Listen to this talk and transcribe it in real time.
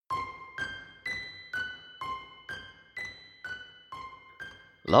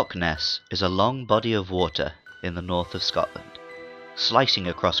Loch Ness is a long body of water in the north of Scotland, slicing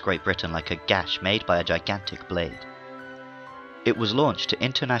across Great Britain like a gash made by a gigantic blade. It was launched to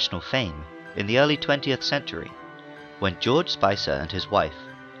international fame in the early 20th century, when George Spicer and his wife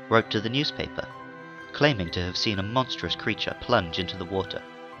wrote to the newspaper, claiming to have seen a monstrous creature plunge into the water.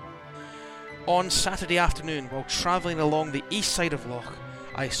 On Saturday afternoon, while travelling along the east side of Loch,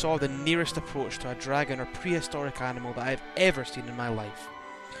 I saw the nearest approach to a dragon or prehistoric animal that I have ever seen in my life.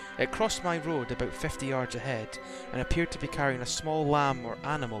 It crossed my road about 50 yards ahead and appeared to be carrying a small lamb or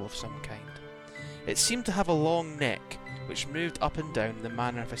animal of some kind. It seemed to have a long neck, which moved up and down in the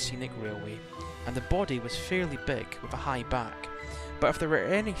manner of a scenic railway, and the body was fairly big with a high back, but if there were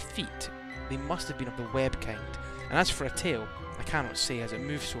any feet, they must have been of the web kind, and as for a tail, I cannot say as it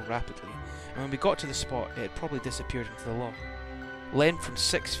moved so rapidly, and when we got to the spot it had probably disappeared into the loch. Length from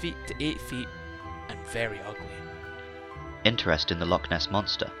 6 feet to 8 feet, and very ugly. Interest in the Loch Ness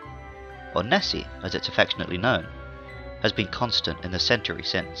Monster, or Nessie as it's affectionately known, has been constant in the century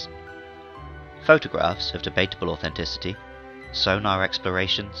since. Photographs of debatable authenticity, sonar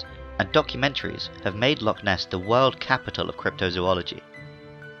explorations, and documentaries have made Loch Ness the world capital of cryptozoology.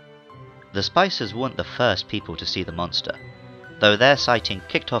 The Spicers weren't the first people to see the monster, though their sighting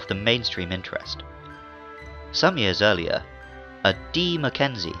kicked off the mainstream interest. Some years earlier, a D.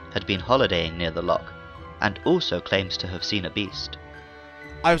 Mackenzie had been holidaying near the loch, and also claims to have seen a beast.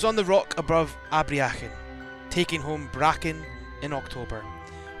 I was on the rock above Abriachan, taking home bracken in October,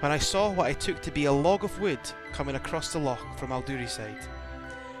 when I saw what I took to be a log of wood coming across the loch from Alduri side.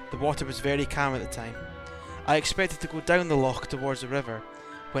 The water was very calm at the time. I expected to go down the loch towards the river.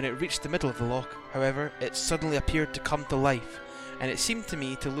 When it reached the middle of the loch, however, it suddenly appeared to come to life, and it seemed to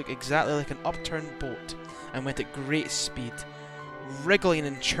me to look exactly like an upturned boat, and went at great speed, wriggling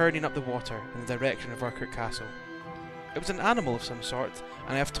and churning up the water in the direction of Urquhart Castle. It was an animal of some sort,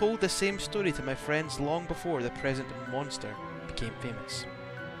 and I have told the same story to my friends long before the present monster became famous.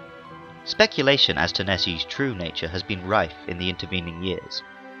 Speculation as to Nessie's true nature has been rife in the intervening years.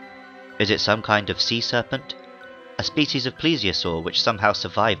 Is it some kind of sea serpent? A species of plesiosaur which somehow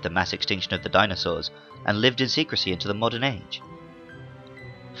survived the mass extinction of the dinosaurs and lived in secrecy into the modern age?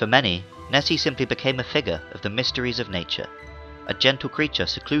 For many, Nessie simply became a figure of the mysteries of nature, a gentle creature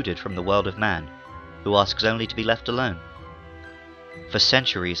secluded from the world of man, who asks only to be left alone. For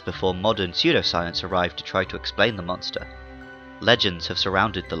centuries before modern pseudoscience arrived to try to explain the monster, legends have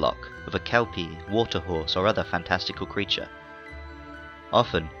surrounded the loch of a kelpie, waterhorse, or other fantastical creature.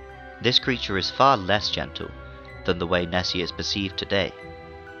 Often, this creature is far less gentle than the way Nessie is perceived today.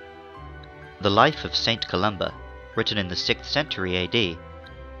 The life of Saint Columba, written in the 6th century AD,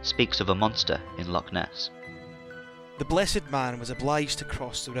 speaks of a monster in Loch Ness. The blessed man was obliged to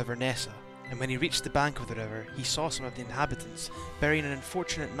cross the river Nessa, and when he reached the bank of the river, he saw some of the inhabitants burying an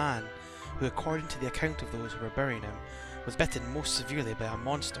unfortunate man who, according to the account of those who were burying him, was bitten most severely by a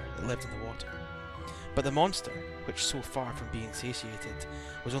monster that lived in the water. But the monster, which so far from being satiated,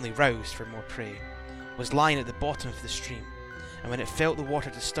 was only roused for more prey, was lying at the bottom of the stream, and when it felt the water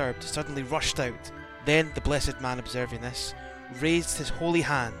disturbed, suddenly rushed out. Then the blessed man, observing this, raised his holy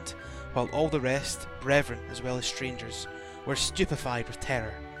hand, while all the rest, brethren as well as strangers, were stupefied with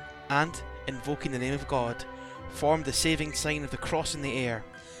terror, and, invoking the name of God, formed the saving sign of the cross in the air,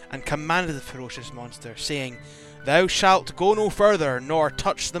 and commanded the ferocious monster, saying, "Thou shalt go no further, nor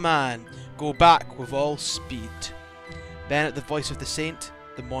touch the man. Go back with all speed." Then at the voice of the saint,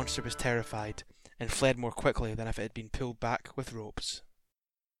 the monster was terrified, and fled more quickly than if it had been pulled back with ropes.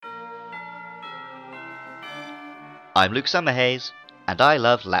 I'm Luke Summerhays, and I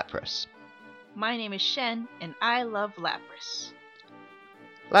love Lapras. My name is Shen, and I love Lapras.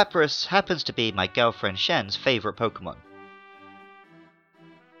 Lapras happens to be my girlfriend Shen's favourite Pokemon.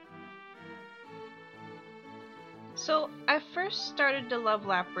 So, I first started to love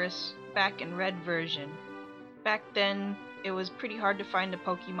Lapras back in Red version. Back then, it was pretty hard to find a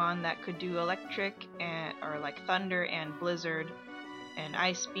Pokemon that could do Electric, or like Thunder and Blizzard, and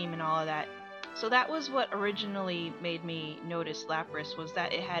Ice Beam and all of that. So that was what originally made me notice Lapras, was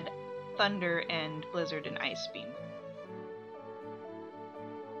that it had Thunder and Blizzard and Ice Beam.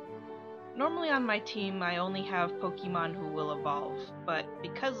 Normally on my team I only have Pokemon who will evolve, but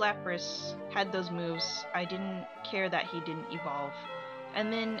because Lapras had those moves, I didn't care that he didn't evolve.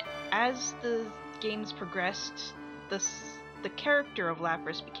 And then as the games progressed, the character of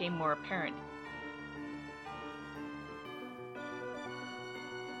Lapras became more apparent.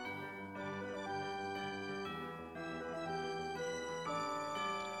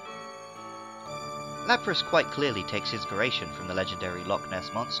 Lapras quite clearly takes inspiration from the legendary Loch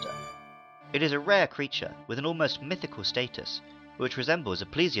Ness Monster. It is a rare creature with an almost mythical status, which resembles a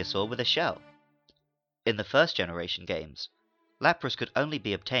plesiosaur with a shell. In the first generation games, Lapras could only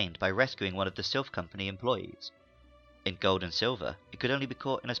be obtained by rescuing one of the Sylph Company employees. In Gold and Silver, it could only be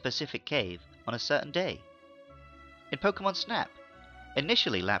caught in a specific cave on a certain day. In Pokemon Snap,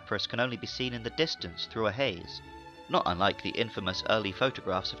 initially Lapras can only be seen in the distance through a haze, not unlike the infamous early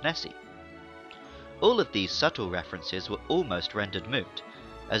photographs of Nessie. All of these subtle references were almost rendered moot,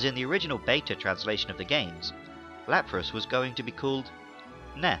 as in the original beta translation of the games, Lapras was going to be called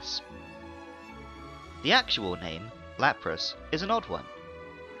Ness. The actual name, Lapras, is an odd one.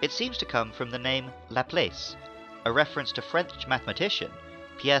 It seems to come from the name Laplace, a reference to French mathematician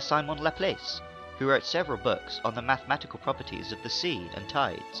Pierre-Simon Laplace, who wrote several books on the mathematical properties of the sea and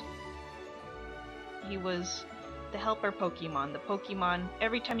tides. He was the helper Pokemon. The Pokemon,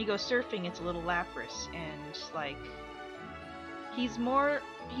 every time you go surfing, it's a little Lapras, and like, he's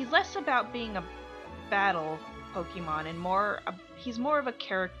less about being a battle Pokemon and he's more of a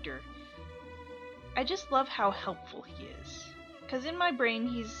character. I just love how helpful he is. Because in my brain,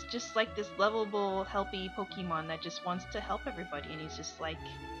 he's just like this lovable, helpy Pokemon that just wants to help everybody, and he's just like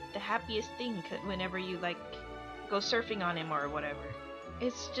the happiest thing whenever you like go surfing on him or whatever.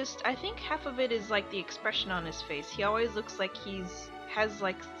 It's just, I think half of it is like the expression on his face. He always looks like has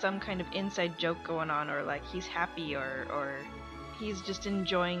like some kind of inside joke going on, or like he's happy, or he's just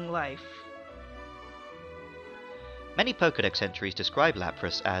enjoying life. Many Pokédex entries describe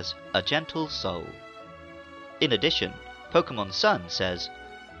Lapras as a gentle soul. In addition, Pokemon Sun says,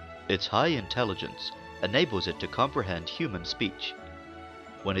 "Its high intelligence enables it to comprehend human speech.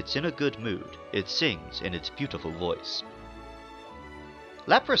 When it's in a good mood, it sings in its beautiful voice."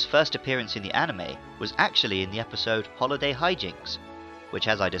 Lapras' first appearance in the anime was actually in the episode Holiday Hijinks, which,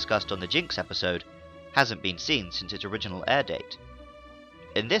 as I discussed on the Jinx episode, hasn't been seen since its original air date.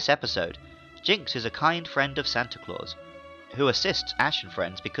 In this episode, Jinx is a kind friend of Santa Claus, who assists Ash and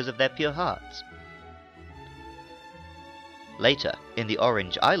friends because of their pure hearts. Later, in the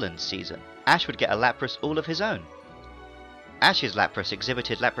Orange Islands season, Ash would get a Lapras all of his own. Ash's Lapras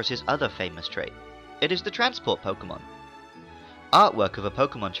exhibited Lapras' other famous trait. It is the transport Pokemon. Artwork of a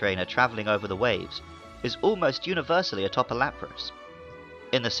Pokemon trainer travelling over the waves is almost universally atop a Lapras.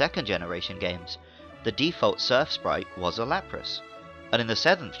 In the second generation games, the default Surf sprite was a Lapras, and in the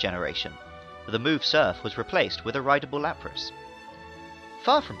 7th generation, the move Surf was replaced with a rideable Lapras.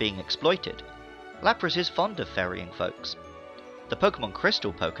 Far from being exploited, Lapras is fond of ferrying folks. The Pokemon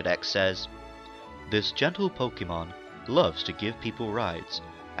Crystal Pokédex says, "This gentle Pokemon loves to give people rides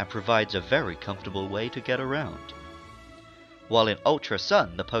and provides a very comfortable way to get around." While in Ultra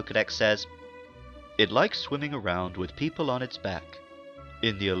Sun, the Pokédex says, "It likes swimming around with people on its back.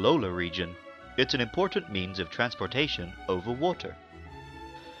 In the Alola region, it's an important means of transportation over water."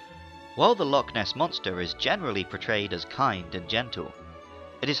 While the Loch Ness Monster is generally portrayed as kind and gentle,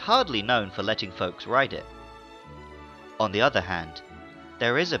 it is hardly known for letting folks ride it. On the other hand,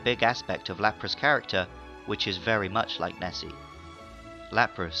 there is a big aspect of Lapras' character which is very much like Nessie.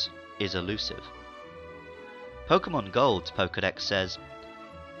 Lapras is elusive. Pokemon Gold's Pokédex says,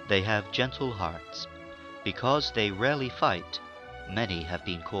 "They have gentle hearts. Because they rarely fight, many have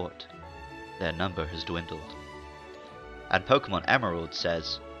been caught. Their number has dwindled." And Pokemon Emerald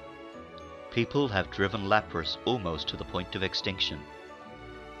says, "People have driven Lapras almost to the point of extinction.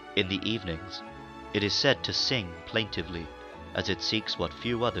 In the evenings, it is said to sing plaintively as it seeks what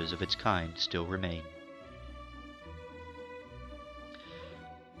few others of its kind still remain."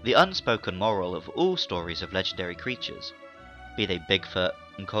 The unspoken moral of all stories of legendary creatures, be they Bigfoot,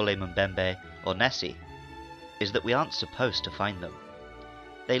 Nkole Mbembe, or Nessie, is that we aren't supposed to find them.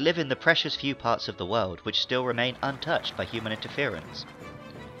 They live in the precious few parts of the world which still remain untouched by human interference.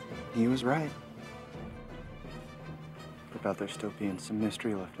 He was right about there still being some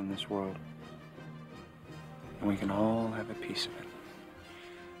mystery left in this world. And we can all have a piece of it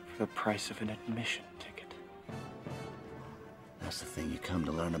for the price of an admission ticket. That's the thing you come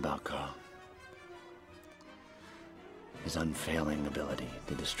to learn about Carl. His unfailing ability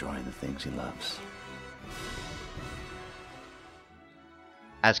to destroy the things he loves.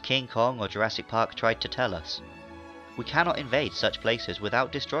 As King Kong or Jurassic Park tried to tell us, we cannot invade such places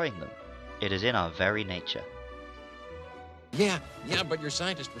without destroying them. It is in our very nature. Yeah, but your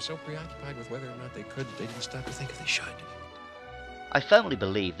scientists were so preoccupied with whether or not they could that they didn't stop to think if they should. I firmly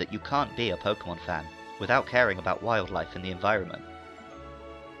believe that you can't be a Pokemon fan without caring about wildlife and the environment.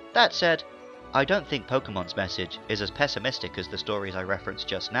 That said, I don't think Pokemon's message is as pessimistic as the stories I referenced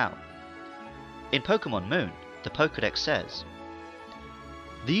just now. In Pokemon Moon, the Pokédex says,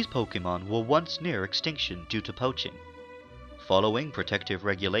 "These Pokemon were once near extinction due to poaching. Following protective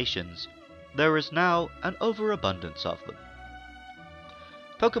regulations, there is now an overabundance of them.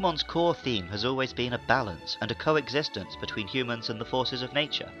 Pokemon's core theme has always been a balance and a coexistence between humans and the forces of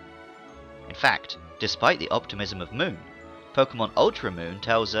nature. In fact, despite the optimism of Moon, Pokemon Ultra Moon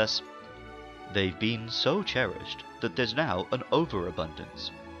tells us, "They've been so cherished that there's now an overabundance.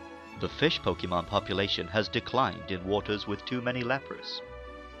 The fish Pokemon population has declined in waters with too many Lapras."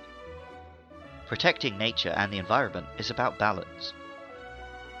 Protecting nature and the environment is about balance.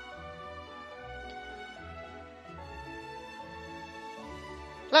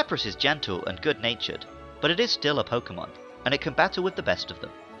 Lapras is gentle and good-natured, but it is still a Pokemon, and it can battle with the best of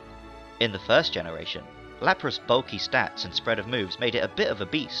them. In the first generation, Lapras' bulky stats and spread of moves made it a bit of a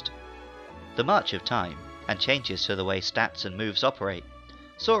beast. The march of time, and changes to the way stats and moves operate,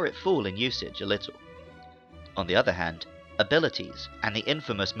 saw it fall in usage a little. On the other hand, abilities and the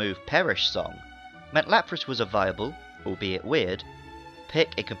infamous move Perish Song meant Lapras was a viable, albeit weird,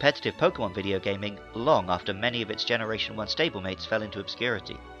 pick in competitive Pokemon video gaming long after many of its Generation 1 stablemates fell into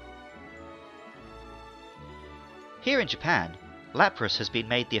obscurity. Here in Japan, Lapras has been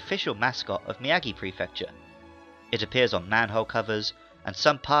made the official mascot of Miyagi Prefecture. It appears on manhole covers, and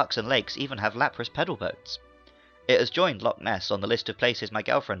some parks and lakes even have Lapras pedal boats. It has joined Loch Ness on the list of places my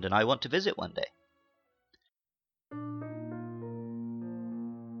girlfriend and I want to visit one day.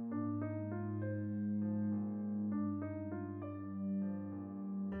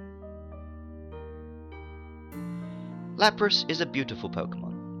 Lapras is a beautiful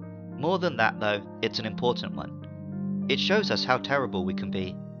Pokemon. More than that though, it's an important one. It shows us how terrible we can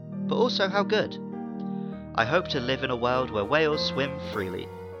be, but also how good. I hope to live in a world where whales swim freely,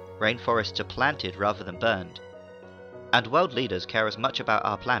 rainforests are planted rather than burned, and world leaders care as much about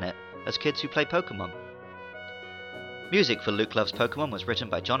our planet as kids who play Pokemon. Music for Luke Loves Pokemon was written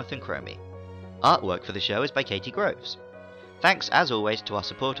by Jonathan Cromie. Artwork for the show is by Katie Groves. Thanks as always to our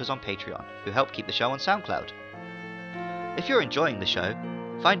supporters on Patreon, who help keep the show on SoundCloud. If you're enjoying the show,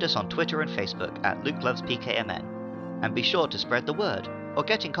 find us on Twitter and Facebook at LukeLovesPKMN, and be sure to spread the word, or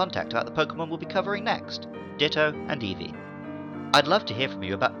get in contact about the Pokemon we'll be covering next, Ditto and Eevee. I'd love to hear from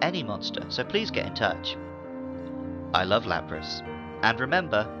you about any monster, so please get in touch. I love Lapras, and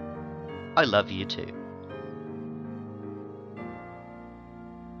remember, I love you too.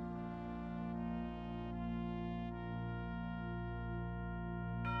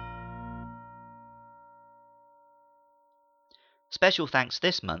 Special thanks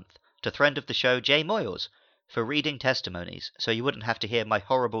this month to friend of the show Jay Moyles for reading testimonies so you wouldn't have to hear my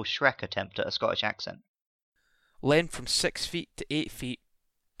horrible Shrek attempt at a Scottish accent. Length from 6 feet to 8 feet,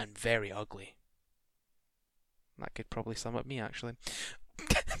 and very ugly. That could probably sum up me, actually.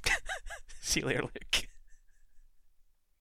 See you later, Luke.